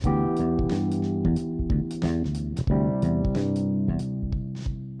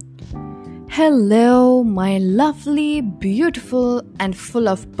Hello, my lovely, beautiful, and full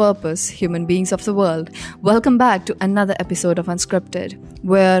of purpose human beings of the world. Welcome back to another episode of Unscripted,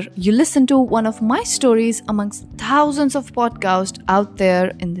 where you listen to one of my stories amongst thousands of podcasts out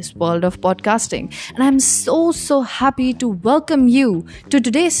there in this world of podcasting. And I'm so happy to welcome you to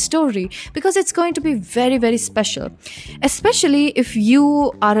today's story because it's going to be very, very special. Especially if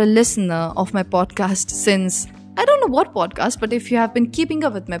you are a listener of my podcast since I don't know what podcast, but if you have been keeping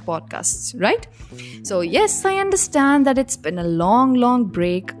up with my podcasts, right? So yes, I understand that it's been a long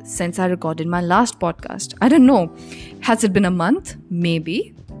break since I recorded my last podcast. I don't know. Has it been a month?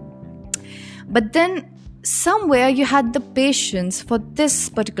 Maybe. But then somewhere you had the patience for this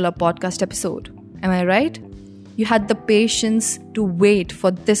particular podcast episode. Am I right? You had the patience to wait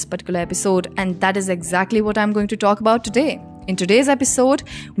for this particular episode, and that is exactly what I'm going to talk about today. In today's episode,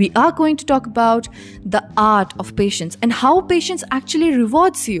 we are going to talk about the art of patience and how patience actually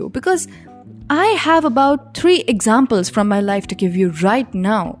rewards you, because I have about 3 examples from my life to give you right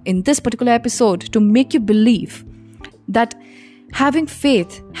now in this particular episode to make you believe that having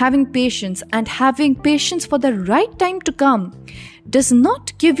faith, having patience, and having patience for the right time to come does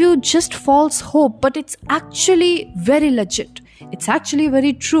not give you just false hope, but it's actually very legit. It's actually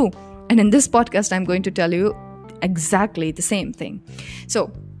very true. And in this podcast, I'm going to tell you exactly the same thing.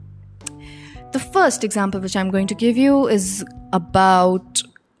 So, the first example which I'm going to give you is about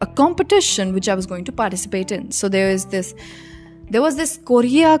a competition which I was going to participate in. So there was this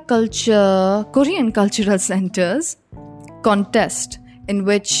Korean Cultural Centers contest in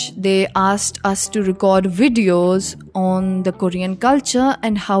which they asked us to record videos on the Korean culture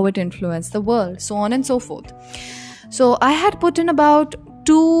and how it influenced the world, so on and so forth. So I had put in about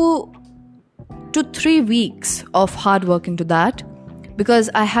 2 to 3 weeks of hard work into that because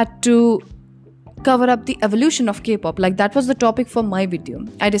I had to cover up the evolution of K-pop. Like, that was the topic for my video.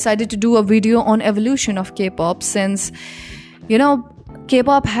 I decided to do a video on evolution of K-pop since,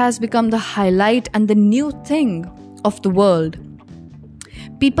 K-pop has become the highlight and the new thing of the world.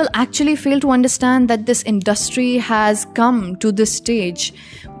 People actually fail to understand that this industry has come to this stage.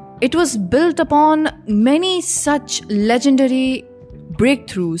 It was built upon many such legendary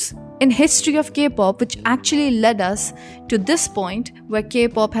breakthroughs in history of K-pop, which actually led us to this point where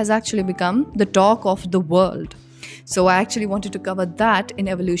K-pop has actually become the talk of the world. So I actually wanted to cover that in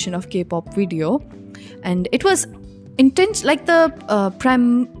evolution of K-pop video, and it was intense. Like the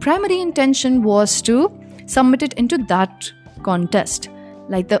primary intention was to submit it into that contest.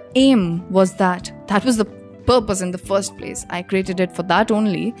 Like the aim was that was the purpose in the first place. I created it for that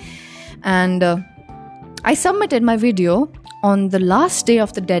only, and I submitted my video on the last day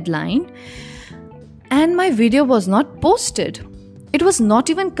of the deadline, and my video was not posted. It was not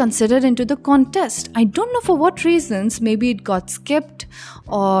even considered into the contest. I don't know for what reasons. Maybe it got skipped,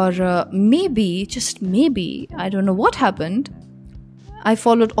 or maybe, just maybe, I don't know what happened. I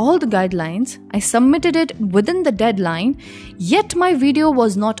followed all the guidelines. I submitted it within the deadline, yet my video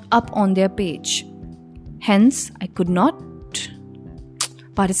was not up on their page. Hence, I could not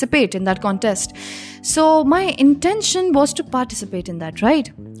participate in that contest. So my intention was to participate in that,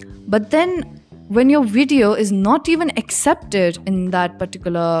 right? But then when your video is not even accepted in that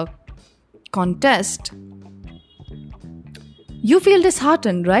particular contest, you feel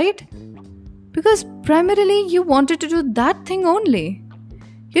disheartened, right? Because primarily you wanted to do that thing only.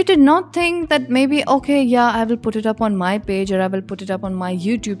 You did not think that maybe, I will put it up on my page, or I will put it up on my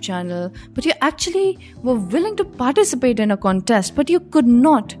YouTube channel. But you actually were willing to participate in a contest, but you could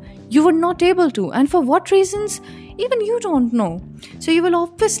not. You were not able to. And for what reasons? Even you don't know. So you will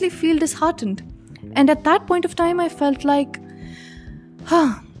obviously feel disheartened. And at that point of time, I felt like,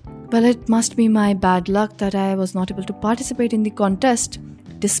 well, it must be my bad luck that I was not able to participate in the contest.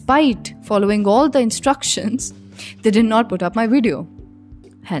 Despite following all the instructions, they did not put up my video.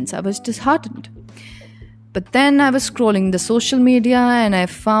 Hence, I was disheartened. But then I was scrolling the social media and I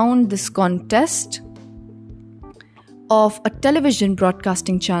found this contest of a television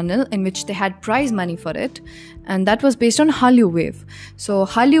broadcasting channel in which they had prize money for it, and that was based on Hallyu Wave. So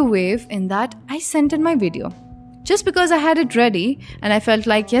Hallyu Wave, in that I sent in my video just because I had it ready and I felt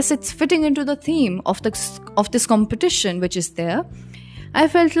like, yes, it's fitting into the theme of this competition which is there. I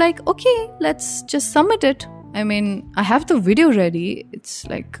felt like, okay, let's just submit it. I mean, I have the video ready. It's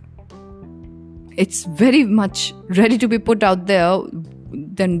very much ready to be put out there.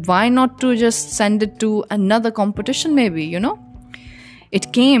 Then why not to just send it to another competition maybe,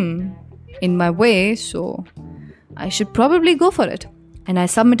 It came in my way, so I should probably go for it. And I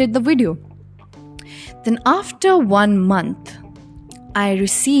submitted the video. Then after 1 month, I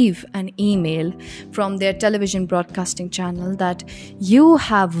receive an email from their television broadcasting channel that you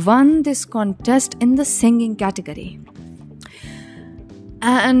have won this contest in the singing category.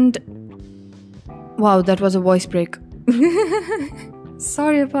 And wow, that was a voice break.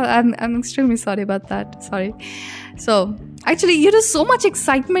 I'm extremely sorry about that. Sorry. So actually, so much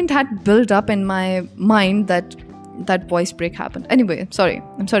excitement had built up in my mind that voice break happened. Anyway, I'm sorry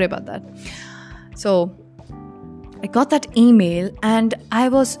about that. So I got that email and I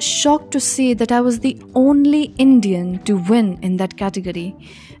was shocked to see that I was the only Indian to win in that category.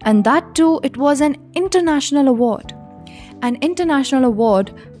 And that too, it was an international award. An international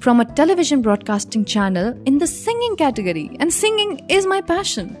award from a television broadcasting channel in the singing category. And singing is my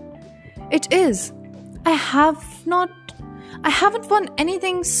passion. It is. I haven't won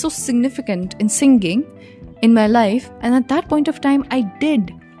anything so significant in singing in my life, and at that point of time I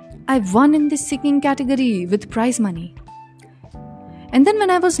did. I won in the singing category with prize money. And then when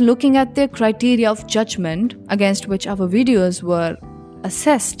I was looking at the criteria of judgment against which our videos were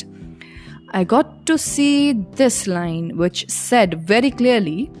assessed, I got to see this line which said very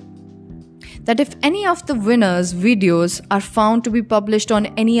clearly that if any of the winners' videos are found to be published on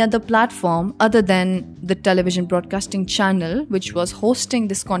any other platform other than the television broadcasting channel which was hosting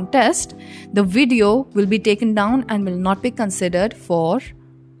this contest, the video will be taken down and will not be considered for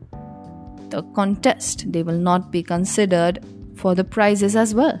the contest. They will not be considered for the prizes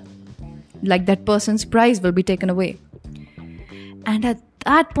as well. Like that person's prize will be taken away. And at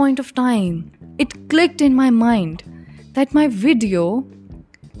that point of time, it clicked in my mind that my video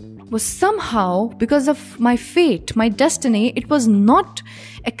was somehow, because of my fate, my destiny, it was not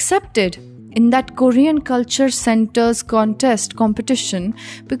accepted in that Korean Culture Center's competition,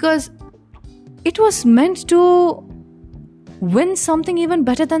 because it was meant to win something even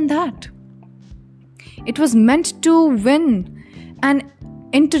better than that. It was meant to win an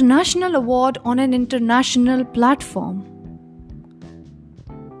international award on an international platform.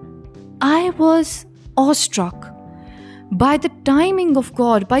 I was awestruck by the timing of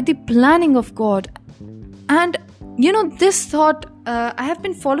God, by the planning of God. And this thought, I have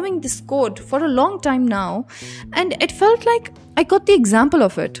been following this quote for a long time now, and it felt like I got the example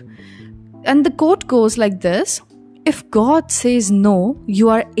of it. And the quote goes like this: if God says no, you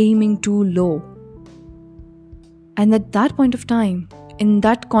are aiming too low. And at that point of time, in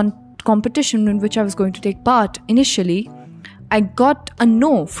that competition in which I was going to take part, initially, I got a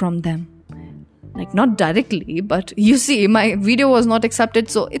no from them. Like, not directly, but you see, my video was not accepted,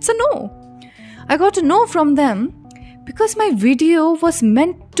 so it's a no. I got a no from them because my video was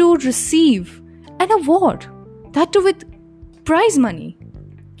meant to receive an award, that too with prize money.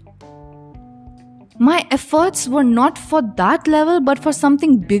 My efforts were not for that level, but for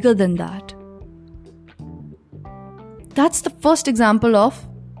something bigger than that. That's the first example of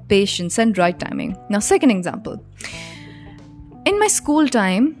patience and right timing. Now, second example. In my school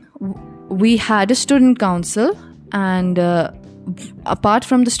time, we had a student council, and apart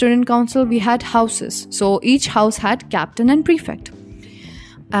from the student council, we had houses. So each house had captain and prefect.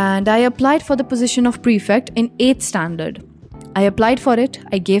 And I applied for the position of prefect in 8th standard. I applied for it.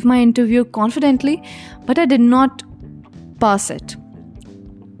 I gave my interview confidently, but I did not pass it.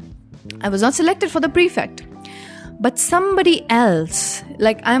 I was not selected for the prefect. But somebody else,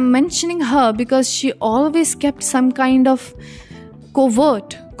 like I'm mentioning her because she always kept some kind of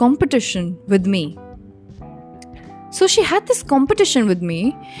covert competition with me. So she had this competition with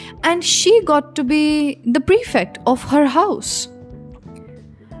me, and she got to be the prefect of her house.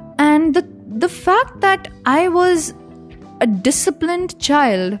 And the fact that I was a disciplined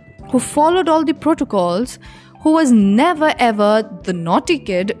child who followed all the protocols, who was never ever the naughty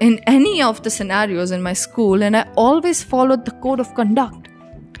kid in any of the scenarios in my school, and I always followed the code of conduct,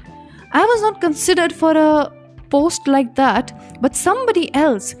 I was not considered for a post like that, but somebody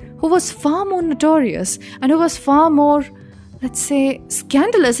else who was far more notorious and who was far more, let's say,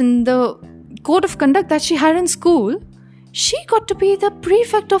 scandalous in the code of conduct that she had in school, she got to be the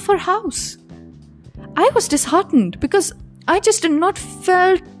prefect of her house. I was disheartened because I just did not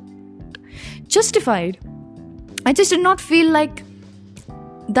feel justified. I just did not feel like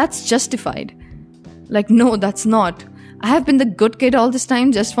that's justified. Like, no, that's not. I have been the good kid all this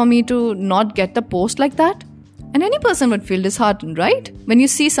time just for me to not get the post like that. And any person would feel disheartened, right? When you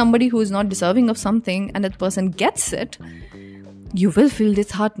see somebody who is not deserving of something and that person gets it, you will feel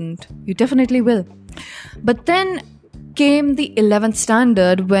disheartened. You definitely will. But then came the 11th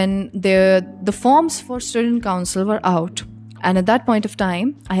standard when the forms for student council were out. And at that point of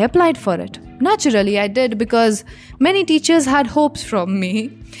time, I applied for it. Naturally, I did, because many teachers had hopes from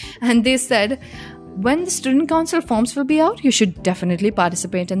me. And they said, when the student council forms will be out, you should definitely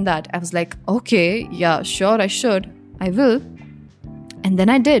participate in that. I was like, okay, yeah, sure, I should. I will. And then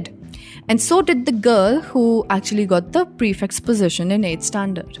I did. And so did the girl who actually got the prefect's position in 8th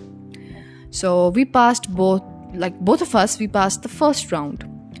standard. So we passed both of us, we passed the first round,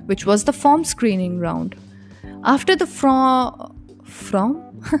 which was the form screening round. After the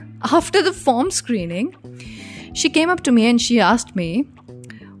after the form screening, she came up to me and she asked me,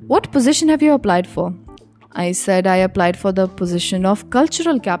 "What position have you applied for?" I said I applied for the position of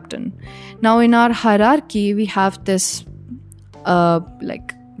cultural captain. Now in our hierarchy, we have this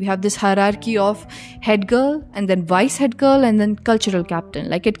hierarchy of head girl and then vice head girl and then cultural captain.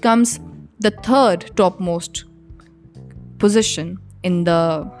 Like it comes the third topmost position in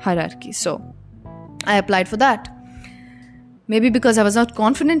the hierarchy. So I applied for that. Maybe because I was not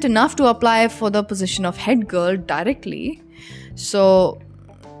confident enough to apply for the position of head girl directly. So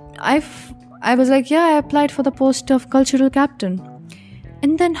I was like, yeah, I applied for the post of cultural captain.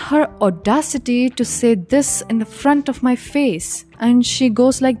 And then her audacity to say this in the front of my face. And she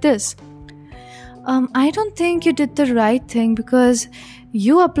goes like this. I don't think you did the right thing because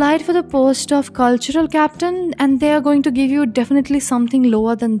you applied for the post of cultural captain and they are going to give you definitely something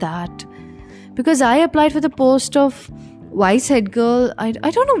lower than that. Because I applied for the post of vice head girl. I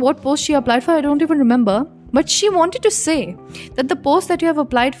don't know what post she applied for. I don't even remember. But she wanted to say that the post that you have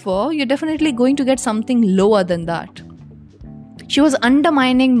applied for, you're definitely going to get something lower than that. She was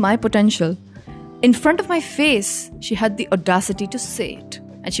undermining my potential. In front of my face, she had the audacity to say it.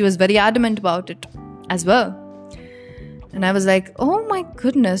 And she was very adamant about it as well. And I was like, oh my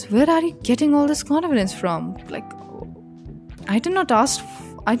goodness, where are you getting all this confidence from? Like, I did not ask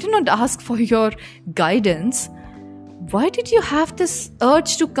for your guidance. Why did you have this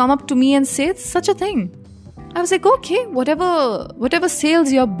urge to come up to me and say such a thing? I was like, okay, whatever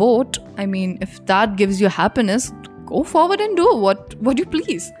sails your boat, I mean, if that gives you happiness, go forward and do what you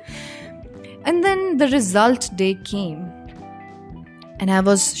please. And then the result day came. And I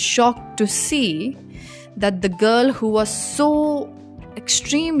was shocked to see that the girl who was so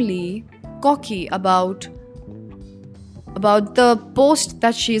extremely cocky about the post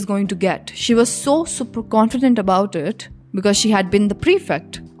that she is going to get, she was so super confident about it because she had been the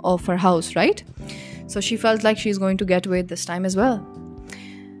prefect of her house, right? So she felt like she's going to get away this time as well.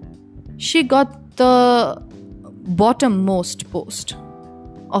 She got the bottommost post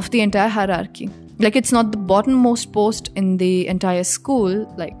of the entire hierarchy. Like, it's not the bottommost post in the entire school,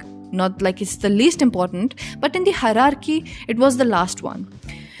 like not like it's the least important, but in the hierarchy, it was the last one.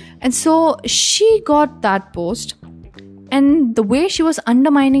 And so she got that post, and the way she was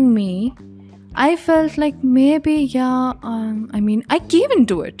undermining me, I felt like maybe, I gave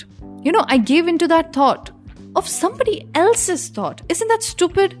into it. I gave into that thought of somebody else's thought. Isn't that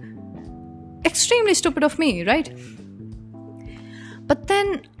stupid? Extremely stupid of me, right? But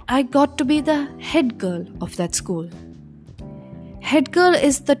then I got to be the head girl of that school. Head girl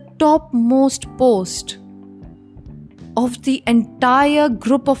is the topmost post of the entire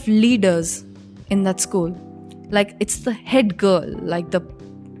group of leaders in that school. Like, it's the head girl, like the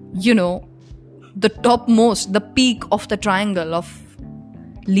topmost, the peak of the triangle of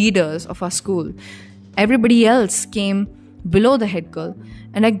leaders of our school. Everybody else came below the head girl,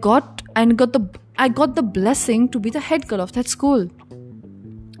 and I got the blessing to be the head girl of that school.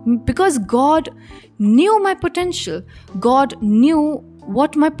 Because God knew my potential. God knew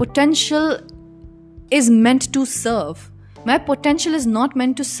what my potential is meant to serve. My potential is not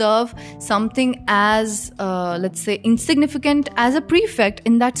meant to serve something as, let's say, insignificant as a prefect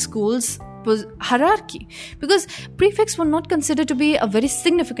in that school's hierarchy. Because prefects were not considered to be a very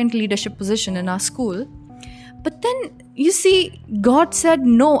significant leadership position in our school. But then, you see, God said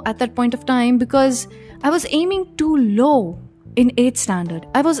no at that point of time because I was aiming too low in 8th standard.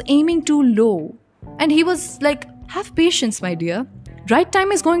 I was aiming too low. And he was like, have patience, my dear. Right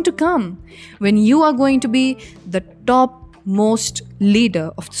time is going to come when you are going to be the topmost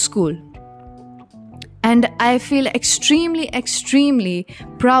leader of the school. And I feel extremely, extremely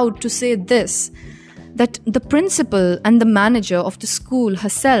proud to say this, that the principal and the manager of the school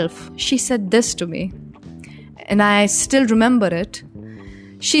herself, she said this to me. And I still remember it.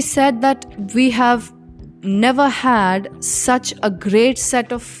 She said that we have never had such a great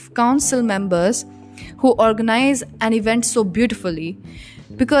set of council members who organize an event so beautifully.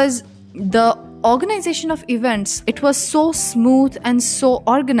 Because the organization of events, it was so smooth and so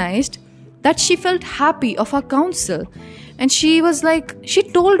organized that she felt happy of our council. And she was like, she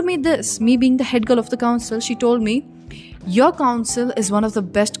told me this, me being the head girl of the council, she told me, your council is one of the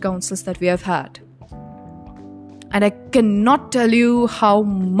best councils that we have had. And I cannot tell you how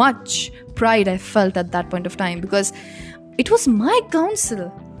much pride I felt at that point of time, because it was my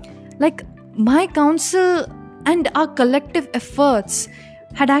council. Like, my council and our collective efforts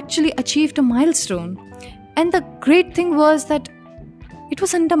had actually achieved a milestone. And the great thing was that it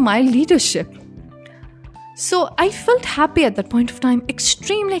was under my leadership. So I felt happy at that point of time,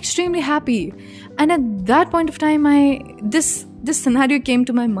 extremely, extremely happy. And at that point of time, this scenario came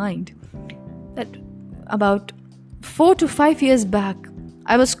to my mind, that about 4 to 5 years back,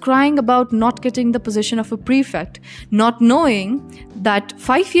 I was crying about not getting the position of a prefect, not knowing that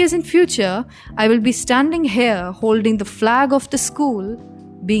 5 years in future, I will be standing here holding the flag of the school,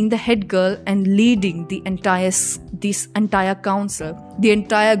 being the head girl and leading this entire council, the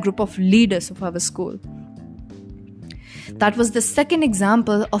entire group of leaders of our school. That was the second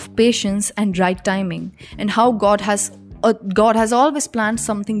example of patience and right timing, and how God has always planned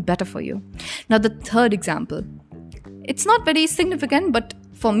something better for you. Now, the third example. It's not very significant, but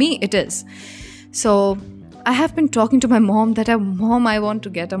for me it is. So I have been talking to my mom that, Mom, I want to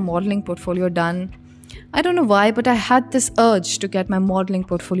get a modeling portfolio done. I don't know why, but I had this urge to get my modeling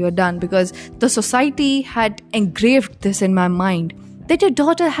portfolio done because the society had engraved this in my mind, that your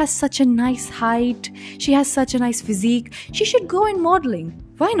daughter has such a nice height, she has such a nice physique, she should go in modeling.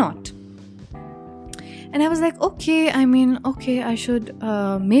 Why not? And I was like, okay, I should,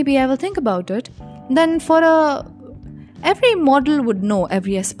 maybe I will think about it. Then every model would know,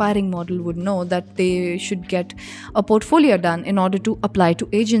 every aspiring model would know that they should get a portfolio done in order to apply to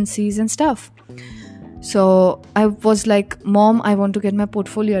agencies and stuff. So I was like, Mom, I want to get my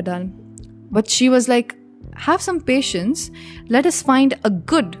portfolio done. But she was like, have some patience. Let us find a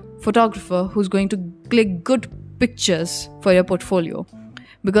good photographer who's going to click good pictures for your portfolio.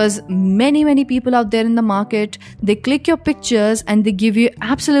 Because many people out there in the market, they click your pictures and they give you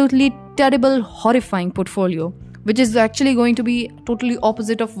absolutely terrible, horrifying portfolio, which is actually going to be totally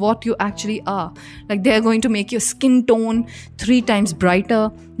opposite of what you actually are. Like, they are going to make your skin tone 3 times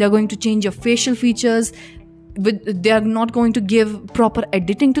brighter. They are going to change your facial features. They are not going to give proper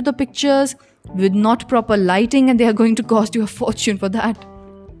editing to the pictures with not proper lighting, and they are going to cost you a fortune for that.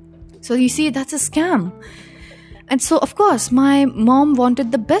 So you see, that's a scam. And so, of course, my mom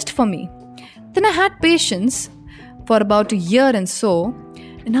wanted the best for me. Then I had patience for about a year and so.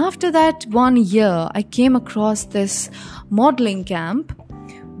 And after that 1 year, I came across this modeling camp,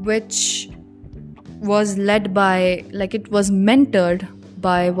 which was led by, it was mentored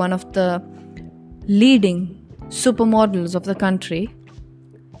by one of the leading supermodels of the country.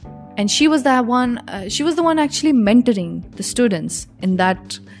 And she was the one actually mentoring the students in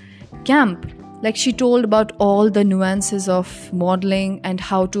that camp. Like, she told about all the nuances of modeling and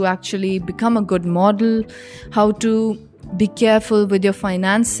how to actually become a good model, how to be careful with your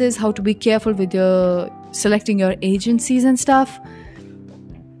finances, how to be careful with your selecting your agencies and stuff.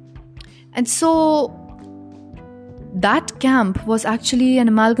 And so that camp was actually an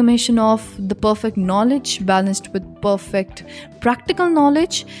amalgamation of the perfect knowledge balanced with perfect practical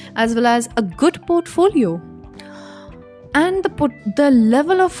knowledge, as well as a good portfolio. And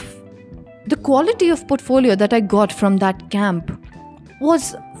the quality of portfolio that I got from that camp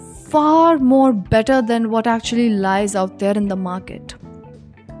was far more better than what actually lies out there in the market.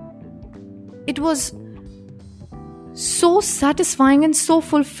 It was so satisfying and so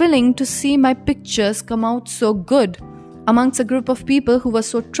fulfilling to see my pictures come out so good amongst a group of people who were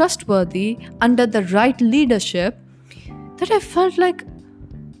so trustworthy under the right leadership, that I felt like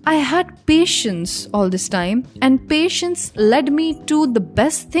I had patience all this time, and patience led me to the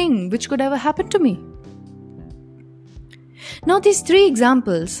best thing which could ever happen to me. Now, these 3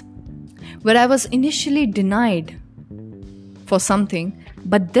 examples where I was initially denied for something,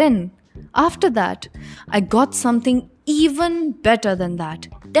 but then after that, I got something even better than that,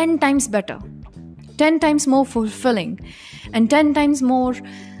 10 times better, 10 times more fulfilling, and 10 times more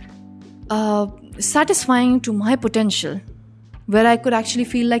satisfying to my potential, where I could actually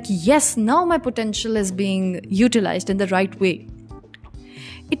feel like, yes, now my potential is being utilized in the right way.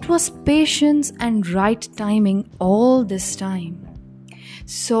 It was patience and right timing all this time.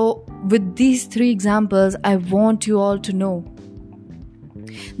 So with these 3 examples, I want you all to know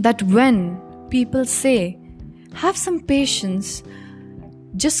that when people say, have some patience,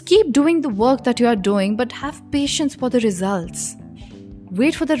 just keep doing the work that you are doing, but have patience for the results.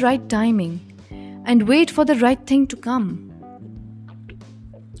 Wait for the right timing and wait for the right thing to come.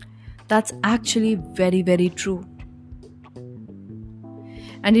 That's actually very, very true.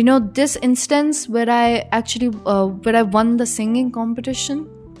 And this instance where I won the singing competition,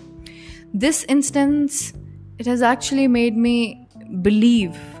 this instance, it has actually made me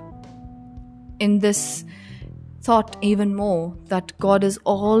believe in this thought even more that God is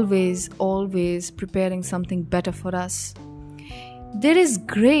always, always preparing something better for us. There is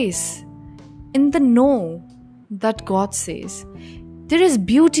grace in the no that God says. There is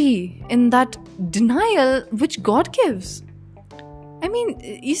beauty in that denial which God gives. I mean,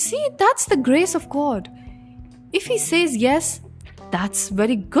 you see, that's the grace of God. If He says yes, that's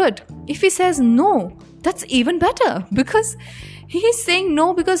very good. If He says no, that's even better, because He is saying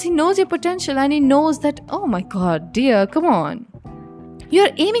no because He knows your potential and He knows that, oh my God, dear, come on.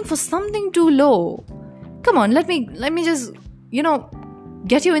 You're aiming for something too low. Come on, let me just,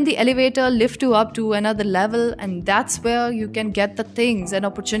 get you in the elevator, lift you up to another level, and that's where you can get the things and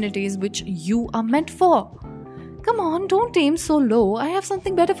opportunities which you are meant for. Come on, don't aim so low. I have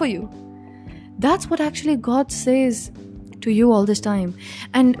something better for you. That's what actually God says to you all this time.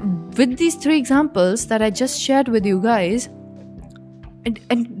 And with these 3 examples that I just shared with you guys,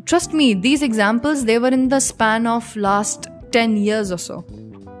 and trust me, these examples, they were in the span of last 10 years or so.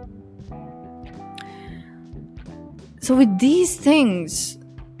 So with these things,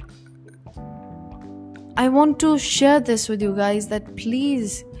 I want to share this with you guys, that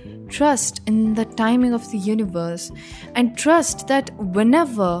please trust in the timing of the universe, and trust that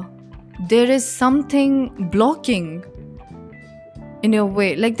whenever there is something blocking in your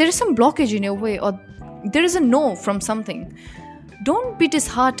way, like there is some blockage in your way, or there is a no from something, don't be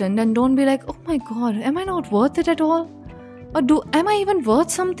disheartened and don't be like, oh my God, am I not worth it at all? Or am I even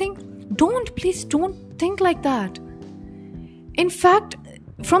worth something? Please don't think like that. In fact,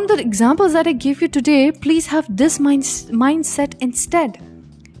 from the examples that I gave you today, please have this mindset instead.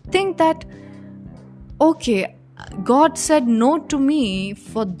 Think that, okay, God said no to me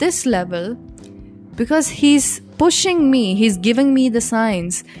for this level because He's pushing me, He's giving me the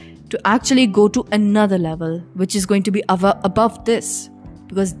signs to actually go to another level, which is going to be above this,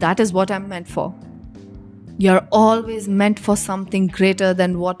 because that is what I'm meant for. You're always meant for something greater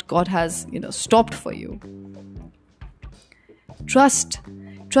than what God has, stopped for you. Trust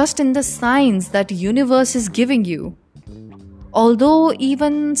in the signs that the universe is giving you. Although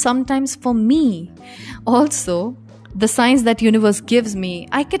even sometimes for me, also, the signs that universe gives me,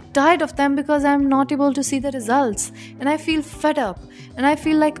 I get tired of them because I'm not able to see the results. And I feel fed up. And I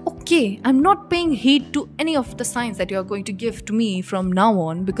feel like, okay, I'm not paying heed to any of the signs that you're going to give to me from now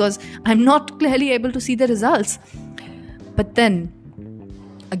on, because I'm not clearly able to see the results. But then,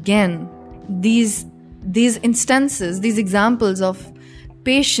 again, these instances, these examples of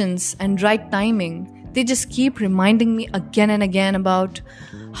patience and right timing, they just keep reminding me again and again about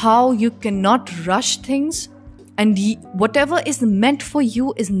how you cannot rush things, and whatever is meant for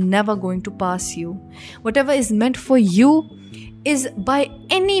you is never going to pass you. Whatever is meant for you is by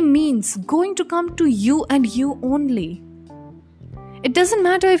any means going to come to you and you only. It doesn't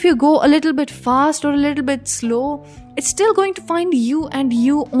matter if you go a little bit fast or a little bit slow, it's still going to find you and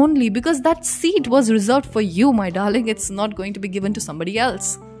you only, because that seat was reserved for you, my darling. It's not going to be given to somebody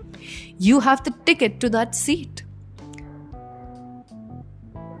else. You have the ticket to that seat.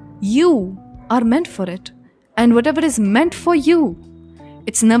 You are meant for it. And whatever is meant for you,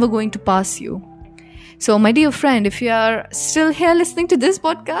 it's never going to pass you. So, my dear friend, if you are still here listening to this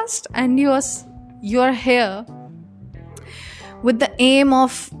podcast and you are here with the aim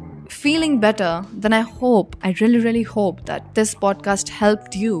of feeling better, then I really, really hope that this podcast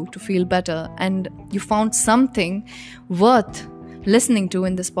helped you to feel better and you found something worth listening to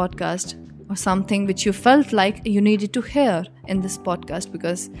in this podcast, or something which you felt like you needed to hear in this podcast.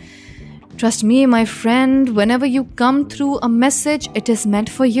 Because trust me, my friend, whenever you come through a message, it is meant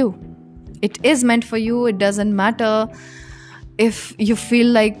for you. It is meant for you. It doesn't matter if you feel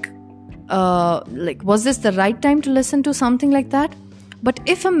like was this the right time to listen to something like that? But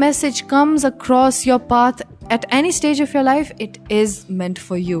if a message comes across your path at any stage of your life, it is meant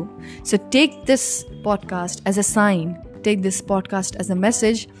for you. So take this podcast as a sign. Take this podcast as a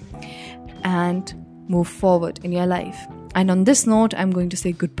message and move forward in your life. And on this note, I'm going to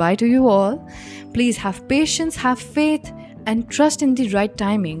say goodbye to you all. Please have patience, have faith, and trust in the right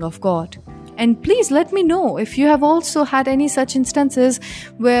timing of God. And please let me know if you have also had any such instances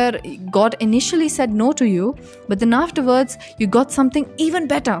where God initially said no to you, but then afterwards you got something even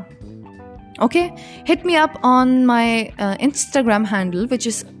better. Okay? Hit me up on my Instagram handle, which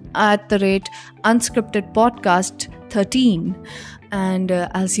is @unscriptedpodcast13, and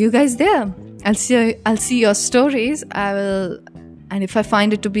I'll see you guys there. I'll see your stories. And if I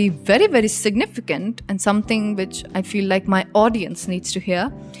find it to be very, very significant and something which I feel like my audience needs to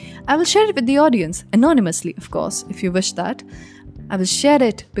hear, I will share it with the audience, anonymously, of course, if you wish that. I will share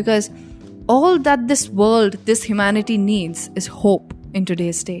it, because all that this world, this humanity needs is hope in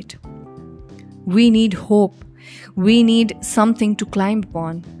today's state. We need hope. We need something to climb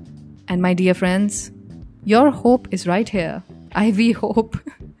upon. And my dear friends, your hope is right here. Ivy Hope.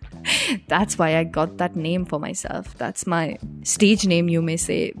 That's why I got that name for myself. That's my stage name, you may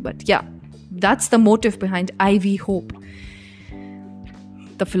say. But yeah, that's the motive behind Ivy Hope.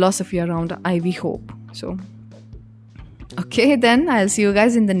 The philosophy around Ivy Hope. So, okay, then I'll see you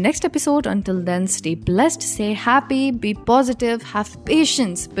guys in the next episode. Until then, stay blessed, stay happy, be positive, have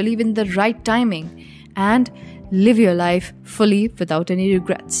patience, believe in the right timing, and live your life fully without any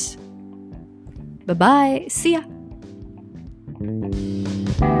regrets. Bye-bye. See ya.